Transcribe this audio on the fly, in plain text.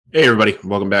Hey everybody,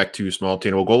 welcome back to Small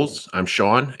Attainable Goals. I'm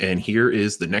Sean, and here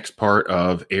is the next part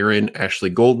of Erin Ashley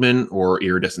Goldman, or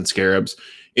Iridescent Scarabs,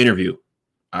 interview.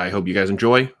 I hope you guys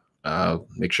enjoy.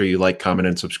 Make sure you like, comment,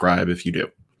 and subscribe if you do.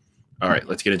 All right,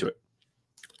 let's get into it.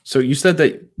 So you said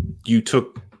that you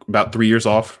took about 3 years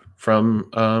off from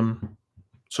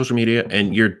social media,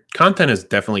 and your content has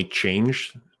definitely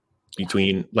changed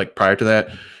between like prior to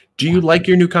that. Do you like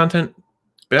your new content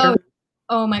better?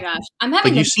 Oh my gosh. I'm Like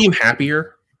having you seem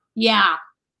happier. Yeah.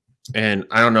 And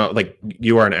I don't know, like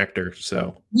you are an actor,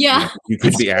 so Yeah. you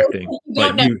could be acting,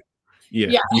 but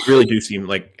Yeah. you really do seem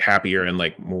like happier and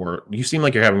like more. You seem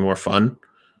like you're having more fun.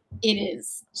 It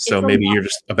is. So maybe you're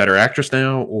just a better actress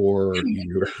now, or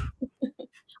you're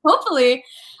Hopefully.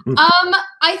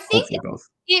 I think hopefully both.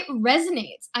 it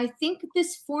resonates. I think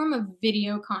this form of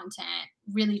video content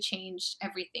really changed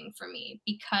everything for me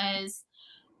because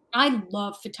I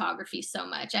love photography so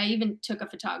much. I even took a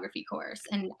photography course,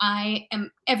 and I am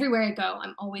everywhere I go,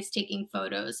 I'm always taking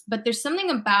photos. But there's something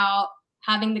about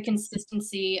having the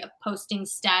consistency of posting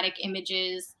static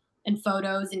images and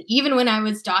photos. And even when I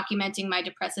was documenting my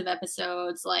depressive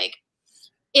episodes, like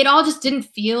it all just didn't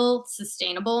feel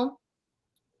sustainable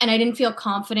and I didn't feel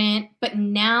confident. But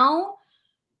now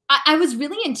I was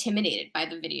really intimidated by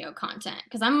the video content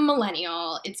because I'm a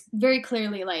millennial. It's very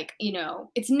clearly like,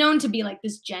 it's known to be like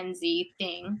this Gen Z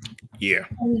thing. Yeah.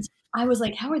 And I was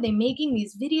like, how are they making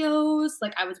these videos?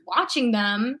 Like I was watching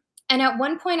them. And at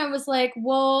one point I was like,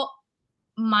 well,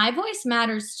 my voice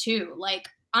matters too. Like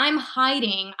I'm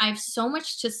hiding. I have so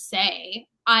much to say.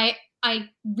 I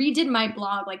redid my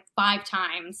blog like 5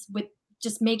 times with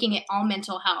just making it all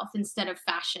mental health instead of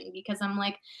fashion because I'm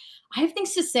like, I have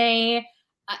things to say.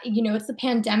 It's the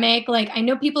pandemic. Like, I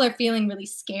know people are feeling really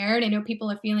scared. I know people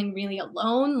are feeling really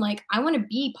alone. Like, I want to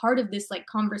be part of this like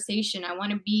conversation. I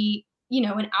want to be,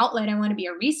 an outlet. I want to be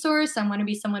a resource. I want to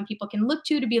be someone people can look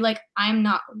to be like, I'm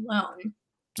not alone.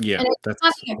 Yeah, that's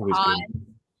always good.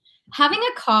 Having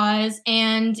a cause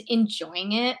and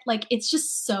enjoying it, like it's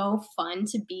just so fun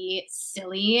to be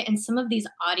silly. And some of these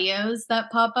audios that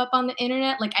pop up on the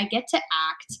internet, like I get to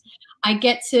act. I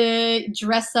get to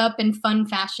dress up in fun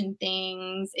fashion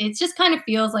things. It just kind of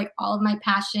feels like all of my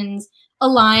passions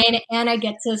align and I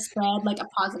get to spread like a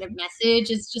positive message.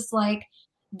 It's just like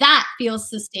that feels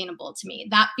sustainable to me.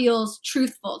 That feels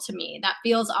truthful to me. That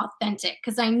feels authentic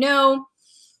because I know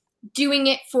doing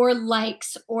it for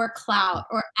likes or clout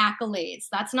or accolades,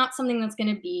 that's not something that's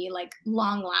going to be like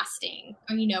long lasting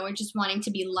or just wanting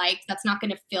to be liked. That's not going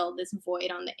to fill this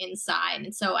void on the inside.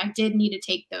 And so I did need to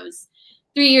take those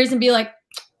 3 years and be like,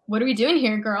 what are we doing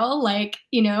here, girl? Like,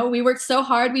 we worked so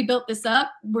hard. We built this up.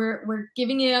 We're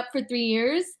giving it up for 3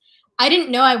 years. I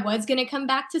didn't know I was going to come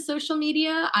back to social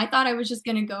media. I thought I was just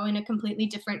going to go in a completely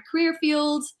different career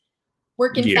field,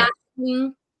 work in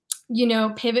fashion,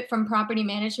 pivot from property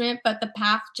management, but the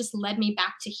path just led me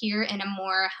back to here in a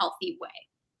more healthy way.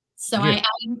 So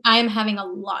I am having a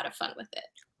lot of fun with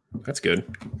it. That's good.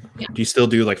 Yeah. Do you still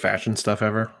do like fashion stuff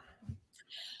ever?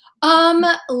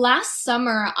 Last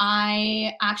summer,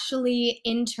 I actually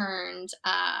interned.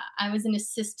 I was an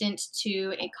assistant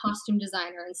to a costume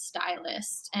designer and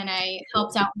stylist, and I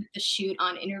helped out with the shoot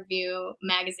on Interview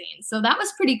magazine. So that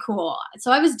was pretty cool.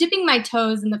 So I was dipping my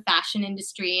toes in the fashion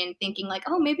industry and thinking like,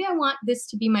 oh, maybe I want this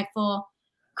to be my full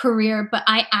career. But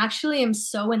I actually am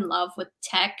so in love with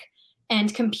tech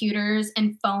and computers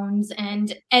and phones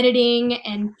and editing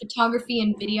and photography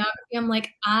and videography. I'm like,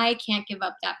 I can't give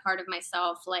up that part of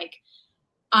myself. Like,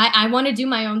 I want to do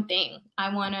my own thing.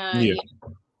 I want to. Yeah.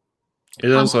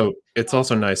 It's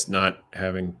also nice not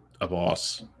having a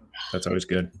boss. That's always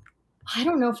good. I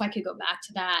don't know if I could go back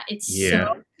to that. It's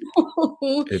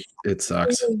it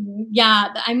sucks.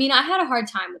 Yeah, I mean, I had a hard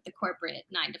time with the corporate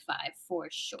 9 to 5 for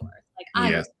sure. Like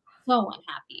I was so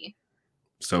unhappy.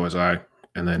 So was I.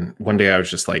 And then one day I was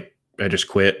just like, I just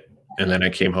quit. And then I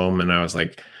came home and I was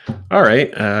like, all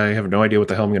right, I have no idea what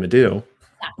the hell I'm going to do.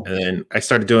 And then I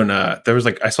started doing, there was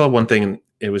like, I saw one thing and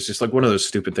it was just like one of those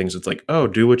stupid things. It's like, oh,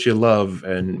 do what you love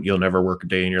and you'll never work a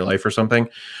day in your life or something.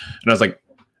 And I was like,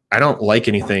 I don't like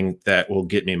anything that will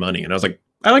get me money. And I was like,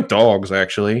 I like dogs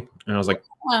actually. And I was like,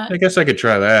 I guess I could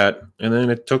try that. And then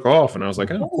it took off and I was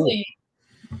like, oh, cool.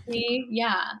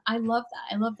 Yeah, I love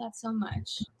that. I love that so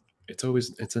much.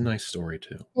 It's a nice story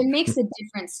too. It makes a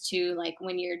difference too, like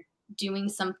when you're doing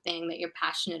something that you're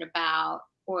passionate about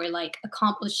or like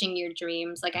accomplishing your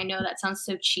dreams. Like I know that sounds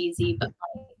so cheesy, but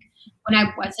like when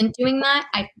I wasn't doing that,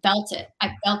 I felt it.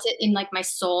 I felt it in like my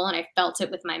soul and I felt it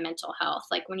with my mental health.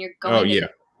 Like when you're going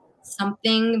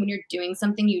when you're doing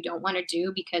something you don't want to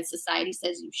do because society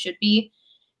says you should be,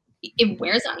 it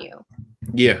wears on you.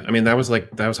 Yeah, I mean that was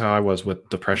how I was with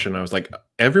depression. I was like,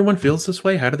 everyone feels this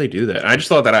way. How do they do that? And I just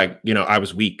thought that I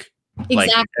was weak. Like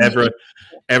Exactly.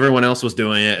 everyone else was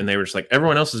doing it, and they were just like,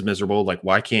 everyone else is miserable. Like,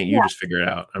 why can't you Yeah, just figure it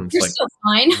out? I'm just you're like, still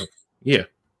fine. yeah,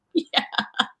 Yeah,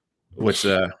 which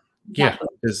yeah, exactly.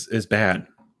 is bad.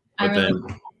 I But really,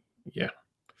 then yeah,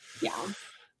 yeah,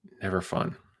 never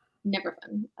fun. never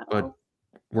fun at But all.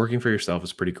 working for yourself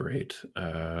is pretty great.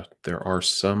 There are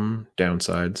some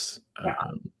downsides. Yeah,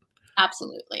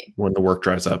 absolutely. When the work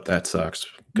dries up, that sucks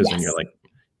because then you're Yes. like,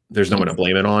 there's no one to Yes.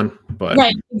 blame it on. But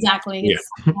Right, exactly. yeah,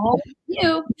 It's all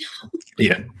you.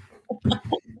 yeah.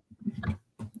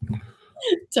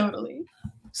 Totally.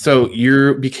 So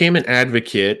you became an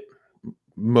advocate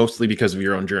mostly because of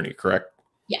your own journey, correct?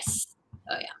 Yes.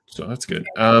 Oh yeah. So that's good.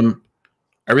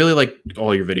 I really like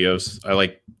all your videos. I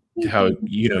like Thank how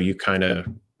you.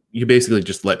 you basically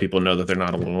just let people know that they're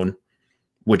not alone,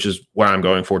 which is what I'm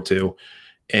going for too.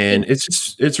 And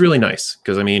it's really nice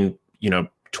because I mean,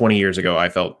 20 years ago I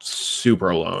felt super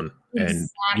alone, and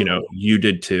Exactly. you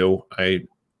did too. I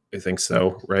think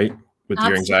so, right? With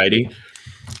your Absolutely. anxiety.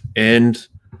 And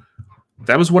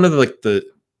that was one of the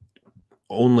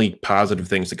only positive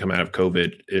things to come out of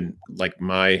COVID. And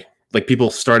like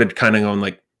people started kind of going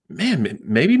like, man,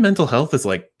 maybe mental health is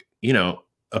like,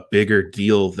 a bigger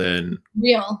deal than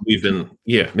Real. we've been.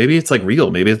 Yeah, maybe it's like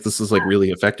real. Maybe this is like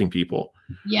really affecting people.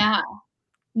 Yeah.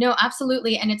 No,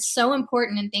 absolutely. And it's so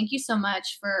important. And thank you so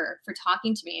much for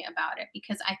talking to me about it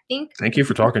because I think, Thank you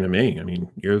for talking to me. I mean,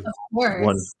 you're of one.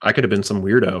 course, I could have been some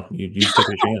weirdo. You just took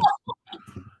a chance.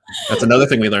 That's another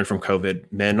thing we learned from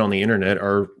COVID. Men on the internet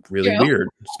are really true. weird,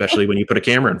 especially when you put a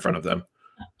camera in front of them.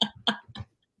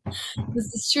 This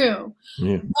is true.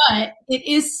 Yeah. But it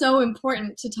is so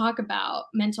important to talk about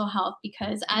mental health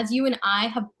because as you and I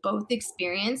have both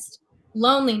experienced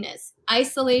loneliness,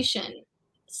 isolation,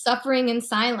 suffering in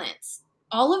silence,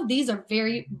 all of these are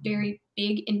very, very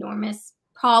big, enormous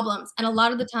problems. And a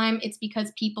lot of the time it's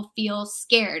because people feel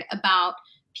scared about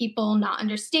people not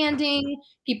understanding,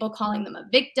 people calling them a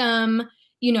victim.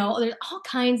 There's all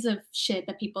kinds of shit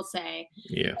that people say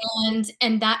Yeah.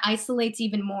 and that isolates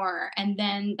even more and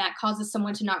then that causes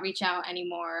someone to not reach out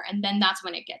anymore and then that's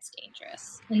when it gets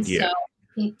dangerous and so Yeah.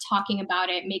 I think talking about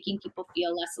it making people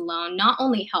feel less alone not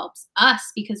only helps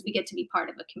us because we get to be part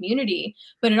of a community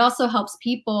but it also helps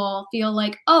people feel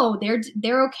like oh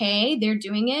they're okay they're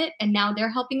doing it and now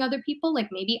they're helping other people like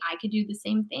maybe I could do the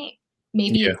same thing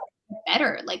maybe Yeah. it's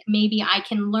better like maybe I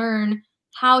can learn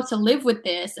how to live with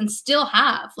this and still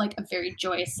have like a very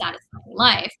joyous satisfying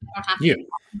life I don't have to Yeah. be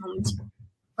overwhelmed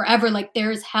forever. Like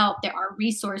there's help, there are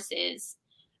resources.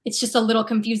 It's just a little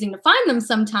confusing to find them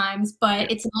sometimes, Yeah.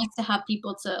 but it's nice to have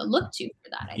people to look to for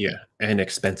that, I Yeah. think. And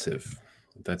expensive.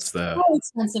 That's the, So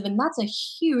expensive, and that's a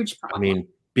huge I problem. mean,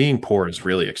 being poor is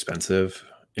really expensive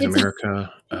in It's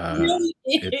America. it really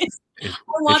is. I It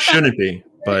want that shouldn't be, answer.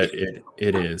 but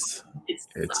it is. It's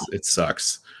It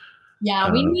sucks. yeah,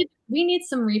 Um, we need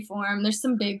some reform. There's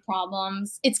some big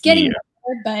problems. It's getting yeah,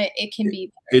 better, but it can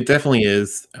be it definitely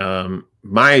is.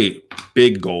 My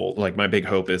big goal, like my big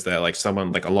hope, is that like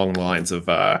someone like along the lines of,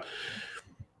 I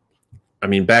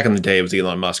mean, back in the day it was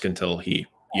Elon Musk until he,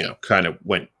 better. kind of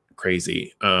went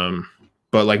crazy.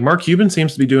 But like Mark Cuban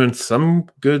seems to be doing some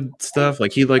good stuff.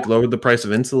 Like he like lowered the price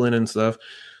of insulin and stuff.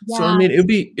 So I Yeah, mean, it'd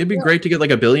be great to get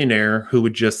like a billionaire who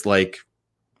would just like,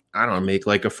 I don't know, make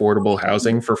like affordable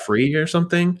housing for free or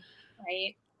something.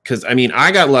 right. Because I mean,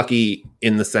 I got lucky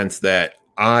in the sense that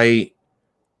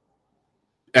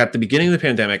at the beginning of the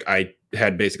pandemic, I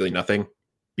had basically nothing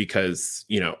because,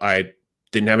 I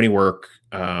didn't have any work.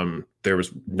 There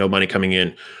was no money coming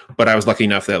in, but I was lucky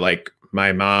enough that like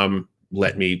my mom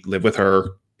let me live with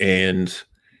her. And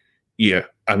yeah,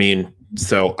 I mean,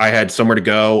 so I had somewhere to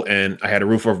go and I had a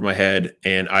roof over my head.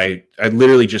 And I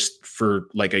literally just for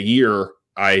like a year,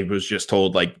 I was just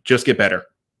told like, just get better.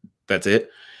 That's it.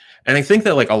 And I think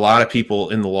that like a lot of people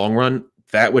in the long run,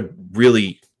 that would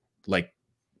really like,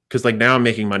 because like now I'm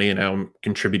making money and now I'm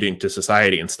contributing to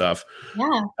society and stuff.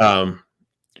 Yeah. Um,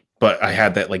 but I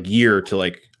had that like year to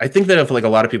like, I think that if like a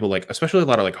lot of people, like, especially a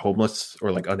lot of like homeless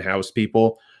or like unhoused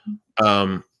people,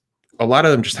 um, a lot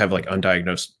of them just have like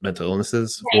undiagnosed mental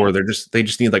illnesses or Right. they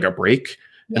just need like a break.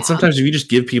 And Yeah. sometimes if you just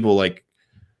give people like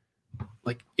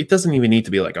it doesn't even need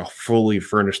to be like a fully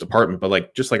furnished apartment, but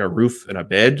like just like a roof and a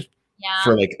bed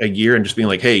for Yeah. like a year and just being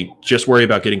like, hey, just worry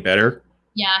about getting better,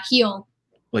 Yeah. Heal.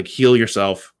 like heal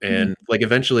yourself. Mhm. And like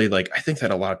eventually, like I think that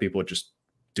a lot of people would just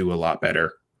do a lot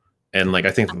better. And like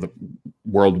I think that the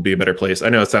world would be a better place. I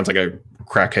know it sounds like a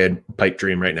crackhead pipe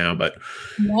dream right now, but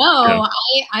no,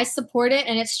 I support it,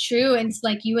 and it's true. And it's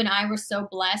like you and I were so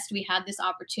blessed. We had this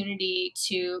opportunity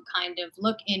to kind of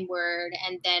look inward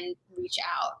and then reach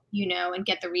out, and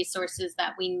get the resources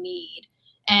that we need.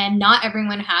 And not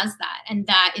everyone has that. And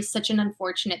that is such an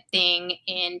unfortunate thing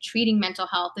in treating mental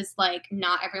health, is like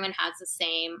not everyone has the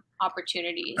same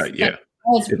opportunities. Yeah. But it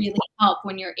does really help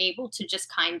when you're able to just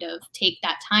kind of take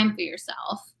that time for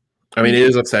yourself. I mean, it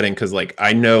is upsetting because like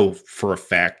I know for a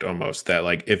fact almost that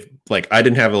like if like I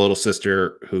didn't have a little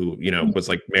sister who, was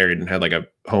like married and had like a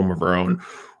home of her own,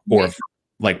 or if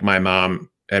like my mom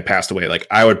had passed away, like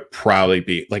I would probably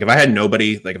be like, if I had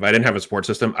nobody, like if I didn't have a support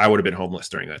system, I would have been homeless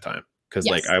during that time. Because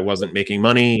like I wasn't making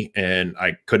money and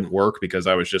I couldn't work because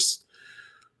I was just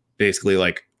basically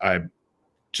like I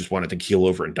just wanted to keel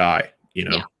over and die,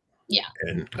 Yeah.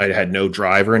 And I had no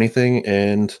drive or anything,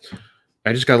 and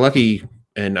I just got lucky.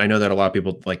 And I know that a lot of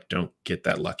people like don't get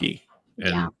that lucky,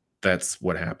 and that's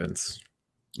what happens.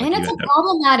 Like, and it's a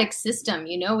problematic system,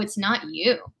 it's not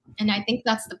you. And I think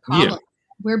that's the problem.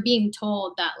 We're being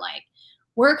told that like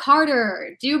work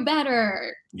harder, do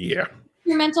better. Yeah.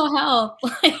 Your mental health,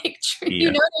 like,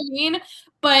 you know what I mean?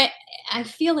 But I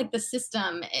feel like the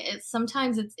system,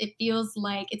 sometimes it feels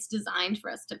like it's designed for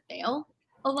us to fail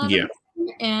a lot of the time.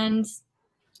 And,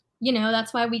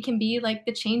 that's why we can be like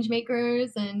the change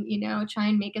makers and, try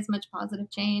and make as much positive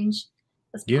change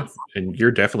as possible. And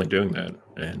you're definitely doing that.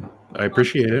 And I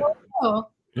appreciate it.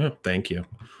 Yeah, thank you.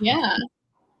 Yeah.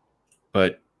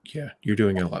 But yeah, you're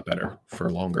doing it a lot better for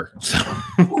longer. So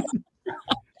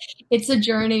it's a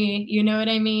journey, you know what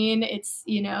I mean? It's,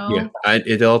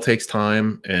 it all takes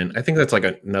time. And I think that's like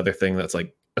another thing that's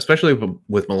like, especially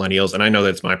with millennials, and I know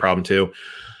that's my problem too,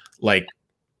 like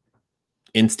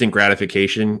instant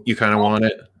gratification, you kind of want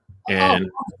it. And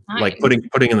like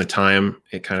putting in the time,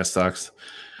 it kind of sucks.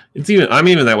 I'm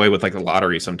even that way with like the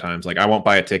lottery sometimes. Like I won't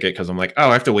buy a ticket because I'm like, oh,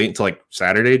 I have to wait until like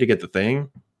Saturday to get the thing.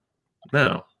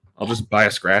 No, I'll just buy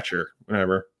a scratcher,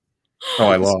 whatever. Oh,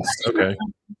 I lost. Okay.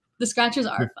 The scratchers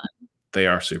are fun. They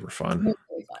are super fun. They're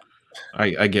really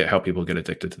fun. I get how people get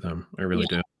addicted to them. I really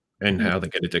do. And how they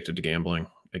get addicted to gambling.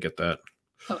 I get that.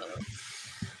 Totally.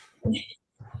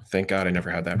 Thank God I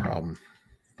never had that problem.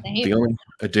 Same. The only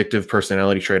addictive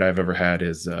personality trait I've ever had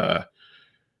is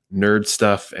nerd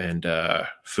stuff and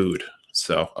food.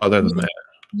 So other than that.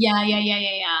 Yeah.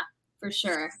 For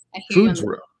sure. I hear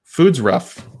Food's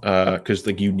rough because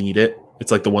like you need it.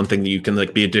 It's like the one thing that you can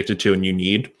like be addicted to and you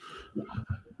need.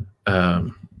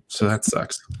 So that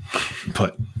sucks.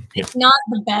 But it's not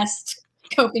the best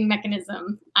coping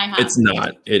mechanism I have. It's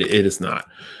not. It is not.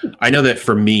 I know that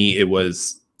for me it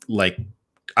was like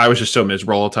I was just so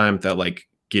miserable all the time that like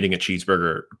getting a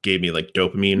cheeseburger gave me like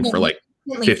dopamine for like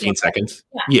 15 seconds.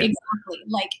 Yeah, exactly.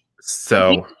 Like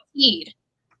so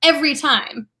every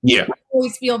time. Yeah. I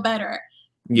always feel better.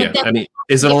 Yeah. I mean,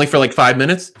 is it only for like 5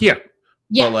 minutes? Yeah.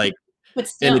 Yeah. But like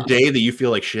still, in a day that you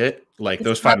feel like shit, like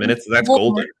those 5 minutes, that's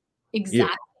golden. Exactly. Yeah.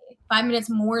 5 minutes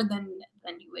more than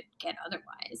you would get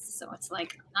otherwise. So it's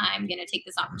like, I'm going to take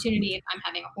this opportunity if I'm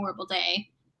having a horrible day.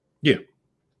 Yeah.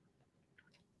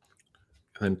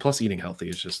 And then plus eating healthy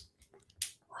is just,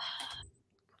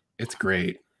 it's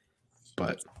great,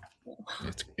 but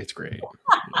it's great.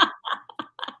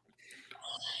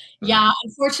 Yeah,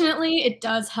 unfortunately, it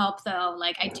does help though.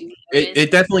 Like I do.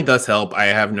 It definitely does help. I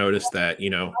have noticed that,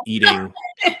 eating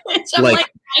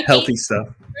like healthy stuff.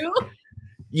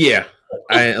 Yeah,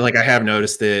 I have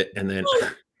noticed it, and then,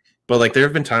 but like there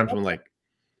have been times when like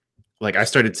I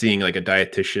started seeing like a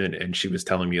dietitian, and she was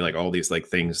telling me like all these like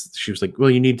things. She was like,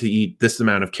 "Well, you need to eat this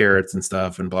amount of carrots and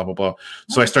stuff, and blah blah blah."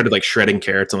 So I started like shredding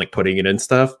carrots and like putting it in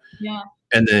stuff. Yeah.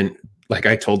 And then like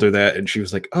I told her that, and she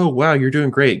was like, "Oh wow, you're doing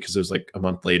great." Because it was like a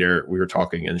month later we were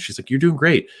talking, and she's like, "You're doing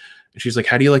great." And she's like,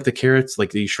 "How do you like the carrots?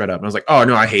 Like, do you shred up?" And I was like, "Oh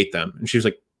no, I hate them." And she was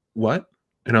like, "What?"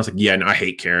 And I was like, "Yeah, no, I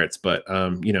hate carrots, but I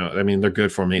mean, they're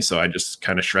good for me, so I just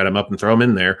kind of shred them up and throw them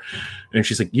in there." And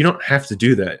she's like, "You don't have to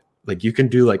do that. Like, you can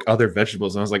do like other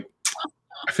vegetables." And I was like,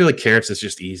 "I feel like carrots is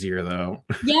just easier though."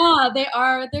 Yeah, they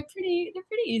are. They're pretty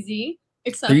easy.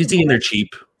 They're easy and they're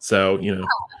cheap, so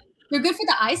they're good for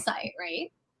the eyesight,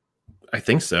 right? I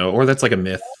think so, or that's like a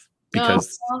myth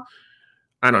because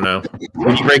I don't know.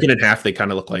 When you break it in half, they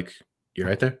kind of look like you're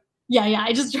right there. Yeah.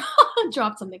 I just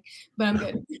dropped something, but I'm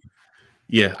good.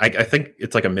 Yeah, I think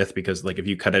it's like a myth because like if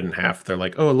you cut it in half, they're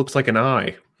like, "Oh, it looks like an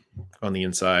eye on the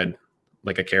inside,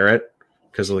 like a carrot,"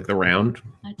 because of like the round.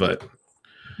 But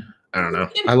I don't know.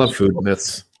 I love food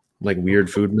myths, like weird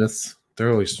food myths.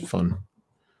 They're always fun.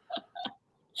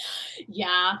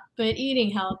 Yeah, but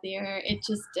eating healthier, it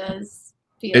just does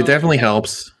feel. It definitely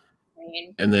helps.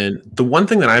 insane. And then the one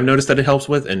thing that I've noticed that it helps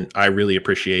with, and I really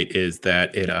appreciate, is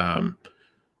that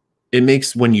it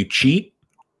makes when you cheat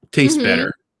taste Mhm.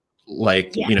 better.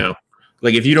 Like, Yeah.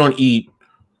 like if you don't eat,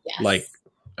 like, Yes.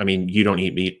 I mean, you don't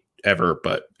eat meat ever,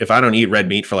 but if I don't eat red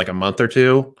meat for like a month or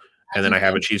two and As then you I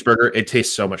have a go. cheeseburger, it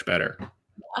tastes so much better.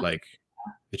 Yeah. Like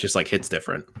it just like hits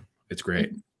different. It's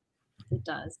great. It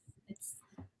does. It's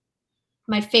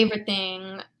my favorite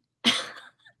thing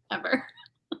ever.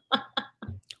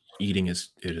 Eating is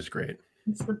great.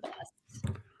 It's the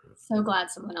best. So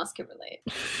glad someone else could relate.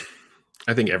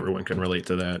 I think everyone can relate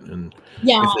to that. And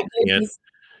Yeah, if they they're can't, just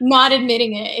not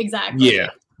admitting it. Exactly. yeah.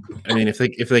 I mean, if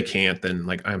they can't, then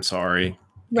like I'm sorry.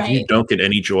 If you Right. don't get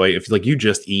any joy, if like you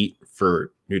just eat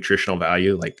for nutritional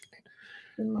value, like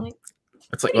I'm like,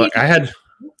 it's like what are you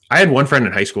I had one friend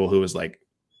in high school who was like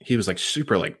he was like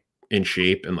super like in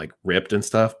shape and like ripped and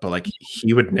stuff, but like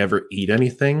he would never eat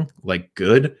anything like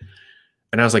good.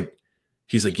 And I was like,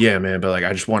 he's like, yeah, man, but like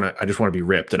I just want to be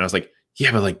ripped. And I was like,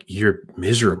 yeah, but like you're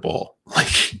miserable.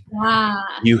 Like wow.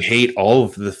 you hate all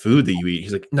of the food that you eat.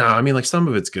 He's like, no, I mean like some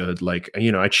of it's good. Like,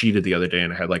 I cheated the other day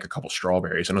and I had like a couple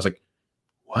strawberries. And I was like,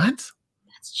 what?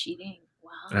 That's cheating.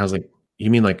 And I Wow. was like, you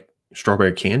mean like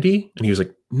strawberry candy? And he was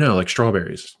like, no, like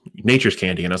strawberries, nature's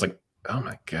candy. And I was like, oh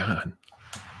my God.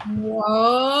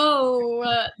 Whoa.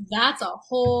 That's a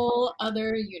whole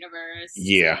other universe.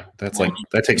 Yeah, that's like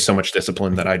that takes so much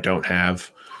discipline that I don't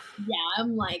have. Yeah,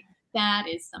 I'm like, that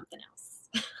is something else.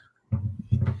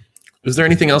 Is there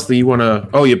anything else that you want to?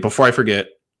 Oh yeah, before I forget,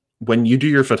 when you do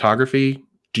your photography,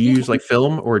 do you use like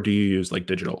film or do you use like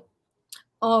digital?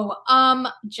 Oh,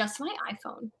 just my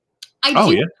iPhone.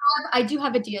 Oh yeah, I do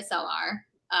have a DSLR,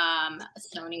 a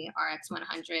Sony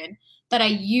RX100 that I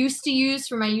used to use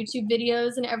for my YouTube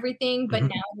videos and everything, but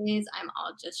nowadays I'm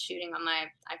all just shooting on my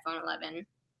iPhone 11.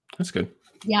 that's good.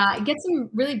 Yeah, I get some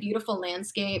really beautiful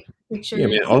landscape Yeah, pictures.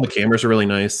 man, all the cameras are really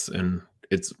nice, and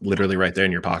it's literally right there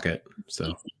in your pocket. So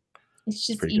It's it's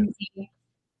just pretty good. easy.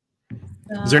 Is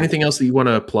there So, anything else that you want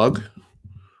to plug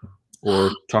or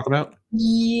talk about?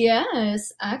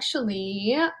 yes,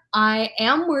 actually, I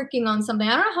am working on something.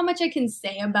 I don't know how much I can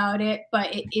say about it,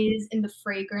 but it is in the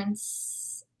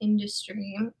fragrance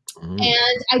industry. Mm.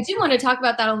 And I do want to talk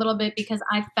about that a little bit because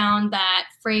I found that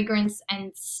fragrance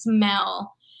and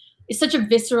smell is such a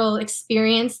visceral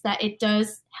experience that it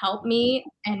does help me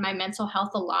and my mental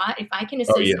health a lot. If I can Oh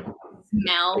associate yeah,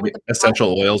 smell like with the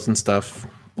essential oils and stuff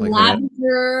like that.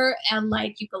 lavender and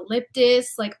like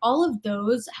eucalyptus, like all of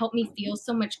those help me feel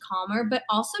so much calmer, but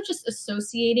also just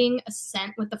associating a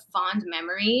scent with a fond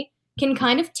memory can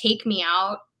kind of take me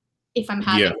out if I'm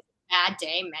having Yeah. a bad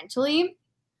day mentally.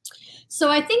 So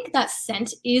I think that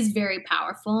scent is very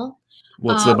powerful.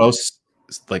 Well, it's the most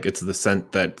like it's the scent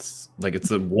that's like it's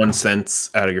the one sense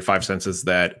out of your five senses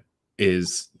that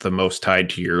is the most tied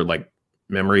to your like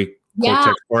memory Yeah,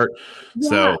 cortex part. yeah.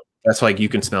 So that's like you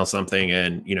can smell something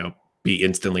and be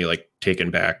instantly like taken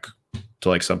back to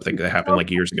like something that happened like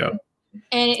years ago.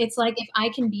 And it's like if I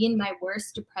can be in my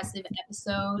worst depressive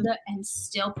episode and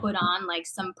still put on like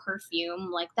some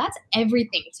perfume, like that's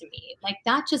everything to me. Like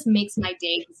that just makes my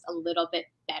day just a little bit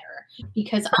better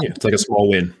because Yeah, it's like a small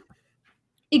win.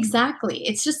 exactly.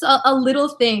 It's just a little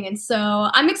thing. And so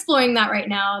I'm exploring that right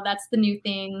now. That's the new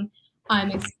thing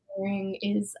I'm exploring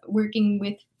is working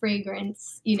with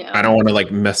fragrance, I don't want to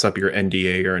like mess up your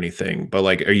NDA or anything, but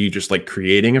like, are you just like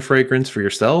creating a fragrance for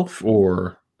yourself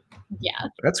or? Yeah.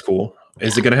 That's cool.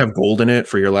 Is it Yeah. going to have gold in it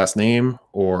for your last name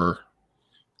or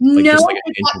like No, just like a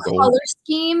but hint that of gold? color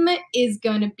scheme is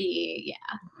gonna be,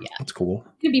 yeah, That's cool.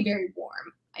 it's gonna be very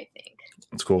warm, I think.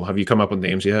 That's cool. Have you come up with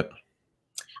names yet?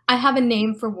 I have a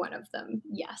name for one of them.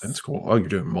 Yes. That's cool. Oh, you're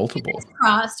doing multiple.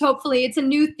 Crossed. Hopefully, it's a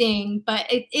new thing, but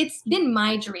it's been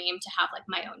my dream to have like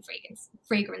my own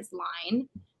fragrance line.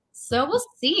 So we'll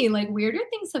see. Like weirder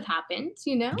things have happened,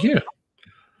 Yeah.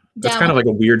 That's kind of like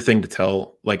a weird thing to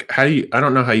tell. Like, I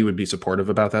don't know how you would be supportive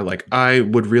about that. Like, I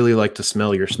would really like to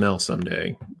smell your smell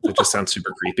someday. It just sounds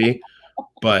super creepy.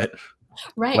 But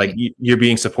right. like, you're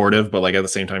being supportive, but like at the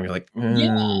same time, you're like,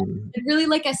 yeah, it's really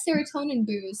like a serotonin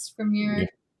boost from your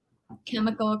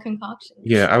chemical concoction.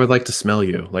 Yeah, I would like to smell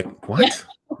you. Like, what?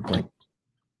 Yeah. Like,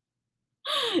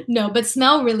 no, but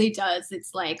smell really does.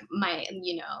 It's like my,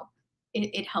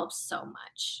 it helps so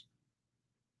much.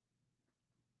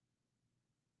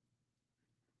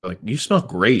 Like you smell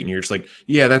great, and you're just like,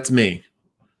 yeah, that's me.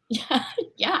 Yeah,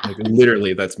 yeah. Like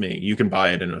literally, that's me. You can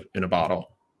buy it in a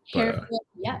bottle. But,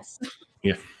 yes.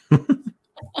 Yeah.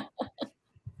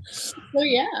 So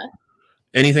yeah.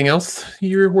 Anything else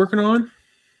you're working on?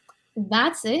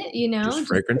 that's it, you know, Just just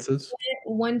fragrances?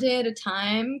 one day at a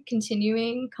time,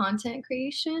 continuing content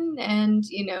creation and,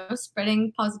 you know,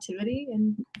 spreading positivity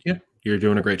and Yeah, you're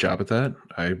doing a great job at that.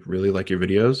 I really like your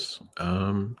videos.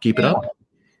 Keep it yeah. up.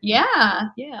 Yeah,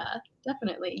 yeah,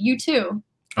 definitely. You too.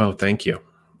 Oh, thank you.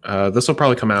 This will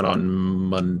probably come out on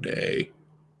Monday,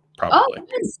 Oh, probably.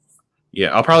 yes.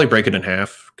 Yeah, I'll probably break it in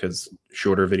half because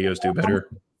shorter videos do better.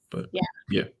 But Yeah.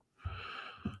 yeah,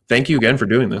 thank you again for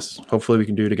doing this. Hopefully, we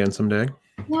can do it again someday.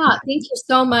 Yeah, thank you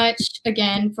so much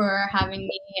again for having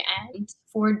me and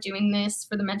for doing this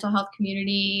for the mental health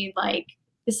community. Like,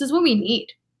 this is what we need.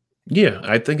 Yeah,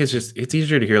 I think it's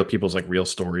easier to hear people's like real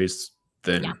stories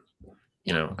Yeah, than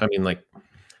yeah. I mean, like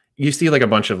you see like a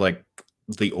bunch of like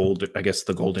the old, I guess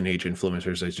the golden age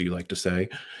influencers, as you like to say,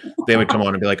 they would come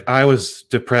on and be like, I was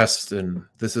depressed and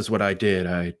this is what I did.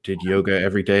 I did yoga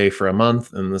every day for a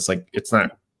month. And it's like, it's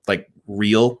not like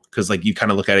real because like you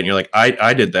kind of look at it and you're like,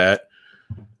 I did that.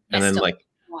 I And then still like,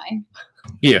 why.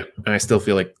 yeah, and I still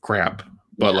feel like crap.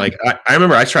 But Yeah. like I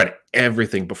remember I tried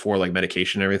everything before like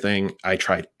medication and everything. I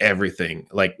tried everything,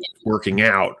 like working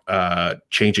out,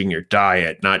 changing your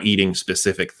diet, not eating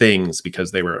specific things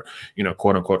because they were,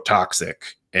 quote unquote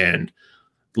toxic. And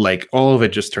like all of it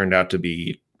just turned out to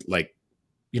be like,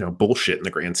 bullshit in the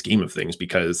grand scheme of things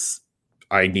because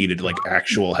I needed like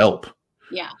actual help.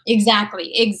 Yeah,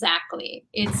 exactly. Exactly.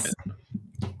 It's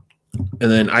And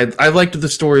then I liked the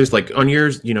stories like on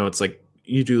yours, it's like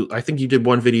I think you did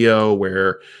one video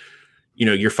where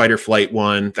your fight or flight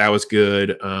one, that was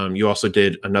good. You also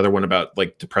did another one about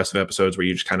like depressive episodes where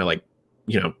you just kind of like,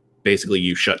 basically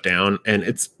you shut down, and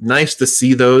it's nice to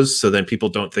see those. So then people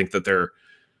don't think that they're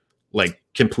like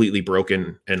completely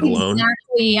broken and alone.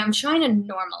 exactly. I'm trying to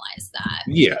normalize that.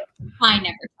 Yeah. I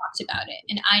never talked about it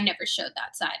and I never showed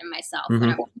that side of myself when I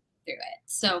went through it.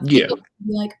 So Yeah. people can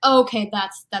be like, oh, okay,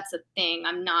 that's a thing.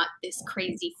 I'm not this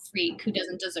crazy freak who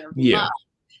doesn't deserve love.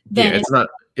 Then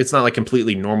it's not like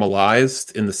completely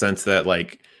normalized in the sense that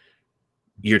like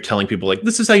you're telling people like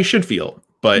this is how you should feel,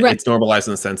 but it's normalized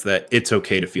in the sense that it's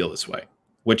okay to feel this way,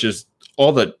 which is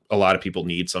all that a lot of people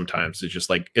need sometimes. It's just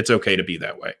like it's okay to be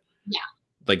that way. Yeah.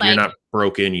 Like you're not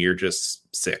broken, you're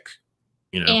just sick,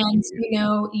 And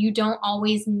you don't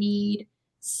always need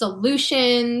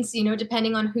solutions,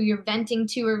 depending on who you're venting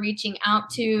to or reaching out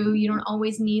to. You don't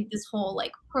always need this whole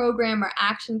like program or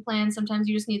action plan. Sometimes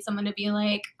you just need someone to be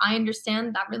like, I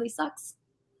understand that really sucks.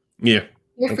 Yeah.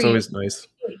 That's always nice.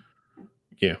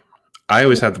 Yeah. I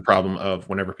always have the problem of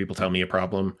whenever people tell me a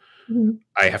problem,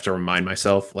 I have to remind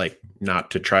myself like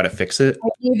not to try to fix it.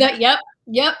 Yep.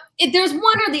 There's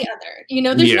one or the other,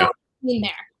 there's no in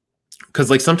there. Cause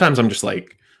like sometimes I'm just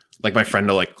like my friend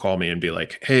will like call me and be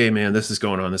like, hey man, this is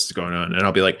going on. And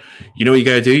I'll be like, you know what you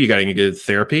gotta do? You gotta get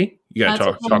therapy. You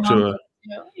gotta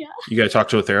you gotta talk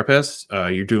to a therapist.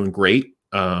 You're doing great.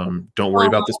 Don't worry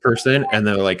about this person. And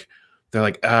they're like,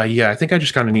 yeah, I think I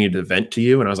just kind of needed to vent to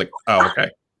you. And I was like, oh, okay.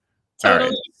 Totally. All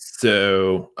right.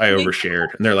 So I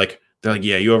overshared. And they're like,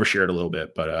 yeah, you overshared a little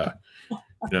bit, but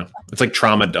it's like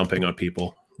trauma dumping on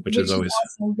people, which is always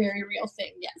also a very real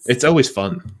thing. Yes. It's always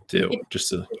fun too.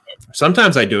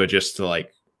 Sometimes I do it just to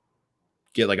like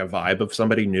get like a vibe of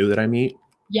somebody new that I meet.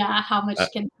 Yeah. How much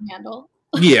can you handle?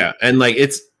 Yeah. And like,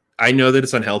 I know that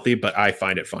it's unhealthy, but I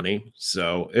find it funny.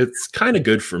 So it's kind of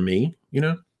good for me,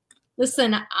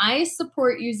 Listen, I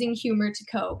support using humor to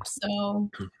cope. So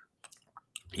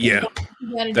yeah,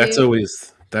 that's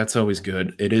always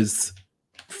good. It is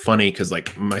funny because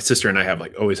like my sister and I have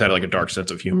like always had like a dark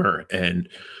sense of humor, and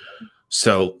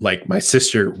so like my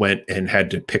sister went and had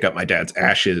to pick up my dad's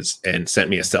ashes and sent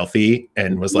me a selfie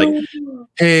and was like,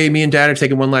 hey, me and dad are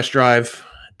taking one last drive.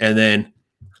 And then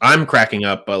I'm cracking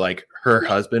up, but like her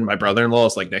husband, my brother-in-law,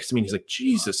 is like next to me and he's like,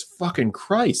 Jesus fucking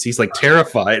Christ. He's like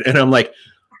terrified. And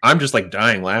I'm just like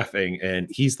dying laughing. And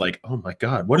he's like, oh my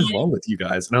God, what is wrong with you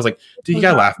guys? And I was like, dude, you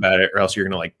gotta laugh at it or else you're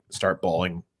gonna like start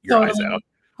bawling your eyes out.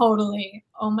 Totally.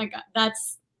 Oh my God.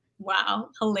 That's wow.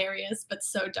 Hilarious, but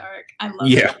so dark. I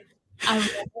love it. I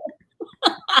love it.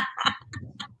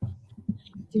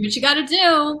 Do what you gotta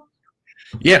do.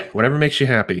 Yeah, whatever makes you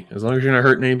happy. As long as you're not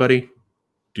hurting anybody,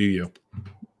 do you.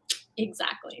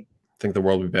 Exactly. I think the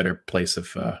world would be a better place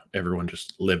if everyone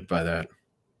just lived by that.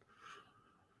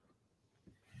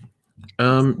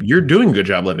 You're doing a good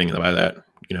job living by that,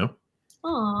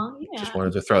 Oh, yeah. Just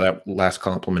wanted to throw that last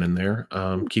compliment in there.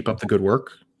 Keep up the good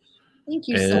work. Thank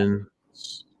you so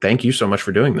much. Thank you so much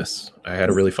for doing this. I had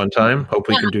a really fun time. Hope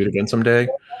we can do it again someday.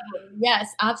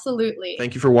 Yes, absolutely.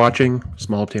 Thank you for watching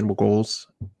Small Obtainable Goals.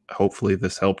 Hopefully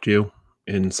this helped you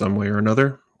in some way or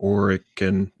another, or it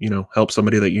can, help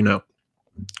somebody that you know.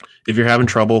 If you're having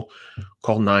trouble,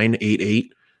 call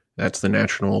 988 That's the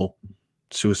National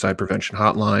Suicide Prevention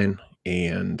Hotline,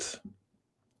 and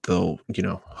they'll,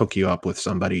 hook you up with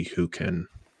somebody who can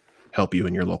help you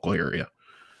in your local area.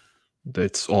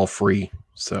 It's all free,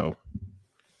 so,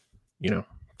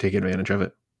 take advantage of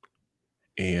it.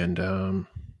 And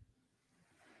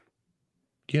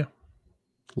yeah,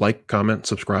 like, comment,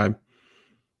 subscribe,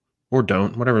 or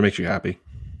don't, whatever makes you happy.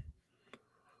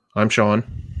 I'm Sean.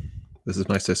 This is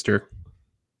my sister,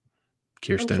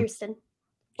 Kirsten. I'm Kirsten.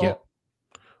 Yeah.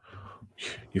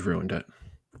 You've ruined it.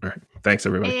 All right. Thanks,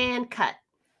 everybody. And cut.